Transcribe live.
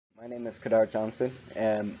My name is Kadar Johnson,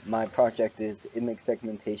 and my project is image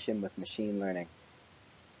segmentation with machine learning.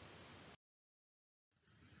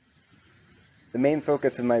 The main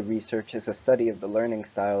focus of my research is a study of the learning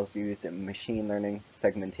styles used in machine learning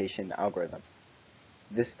segmentation algorithms.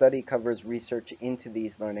 This study covers research into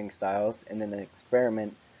these learning styles and an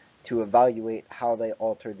experiment to evaluate how they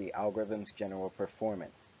alter the algorithm's general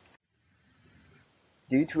performance.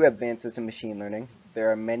 Due to advances in machine learning,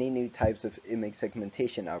 there are many new types of image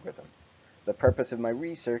segmentation algorithms. The purpose of my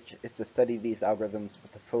research is to study these algorithms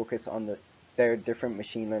with a focus on their different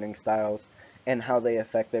machine learning styles and how they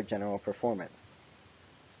affect their general performance.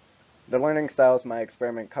 The learning styles my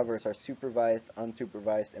experiment covers are supervised,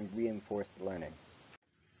 unsupervised, and reinforced learning.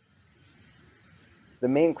 The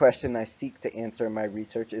main question I seek to answer in my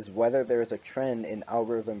research is whether there is a trend in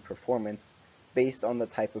algorithm performance based on the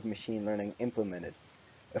type of machine learning implemented.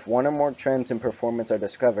 If one or more trends in performance are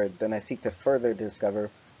discovered, then I seek to further discover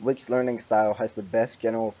which learning style has the best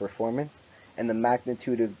general performance and the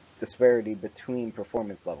magnitude of disparity between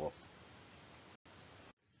performance levels.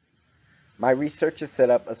 My research is set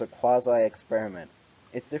up as a quasi-experiment.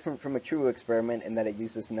 It's different from a true experiment in that it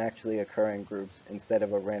uses naturally occurring groups instead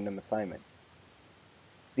of a random assignment.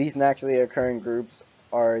 These naturally occurring groups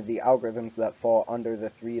are the algorithms that fall under the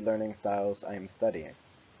three learning styles I am studying.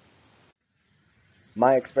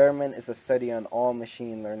 My experiment is a study on all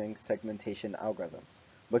machine learning segmentation algorithms,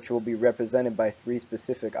 which will be represented by three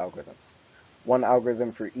specific algorithms, one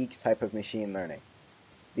algorithm for each type of machine learning.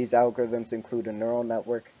 These algorithms include a neural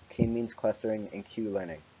network, k-means clustering, and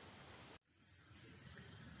Q-learning.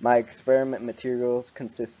 My experiment materials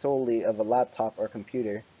consist solely of a laptop or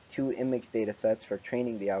computer, 2 image datasets for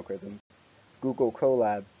training the algorithms, Google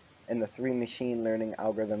Colab, and the 3 machine learning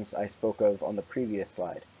algorithms I spoke of on the previous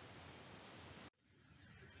slide.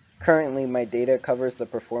 Currently, my data covers the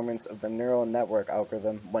performance of the neural network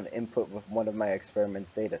algorithm when input with one of my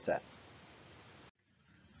experiment's datasets.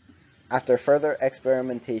 After further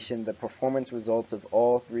experimentation, the performance results of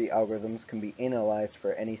all 3 algorithms can be analyzed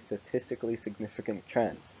for any statistically significant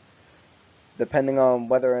trends. Depending on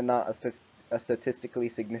whether or not a statistically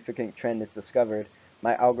significant trend is discovered,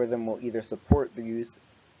 my algorithm will either support the use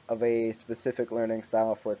of a specific learning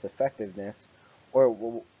style for its effectiveness, or it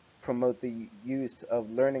will promote the use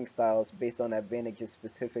of learning styles based on advantages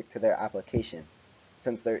specific to their application,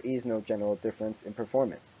 since there is no general difference in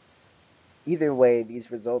performance. Either way,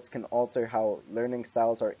 these results can alter how learning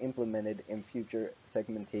styles are implemented in future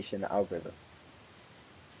segmentation algorithms.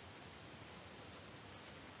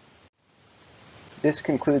 This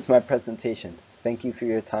concludes my presentation. Thank you for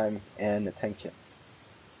your time and attention.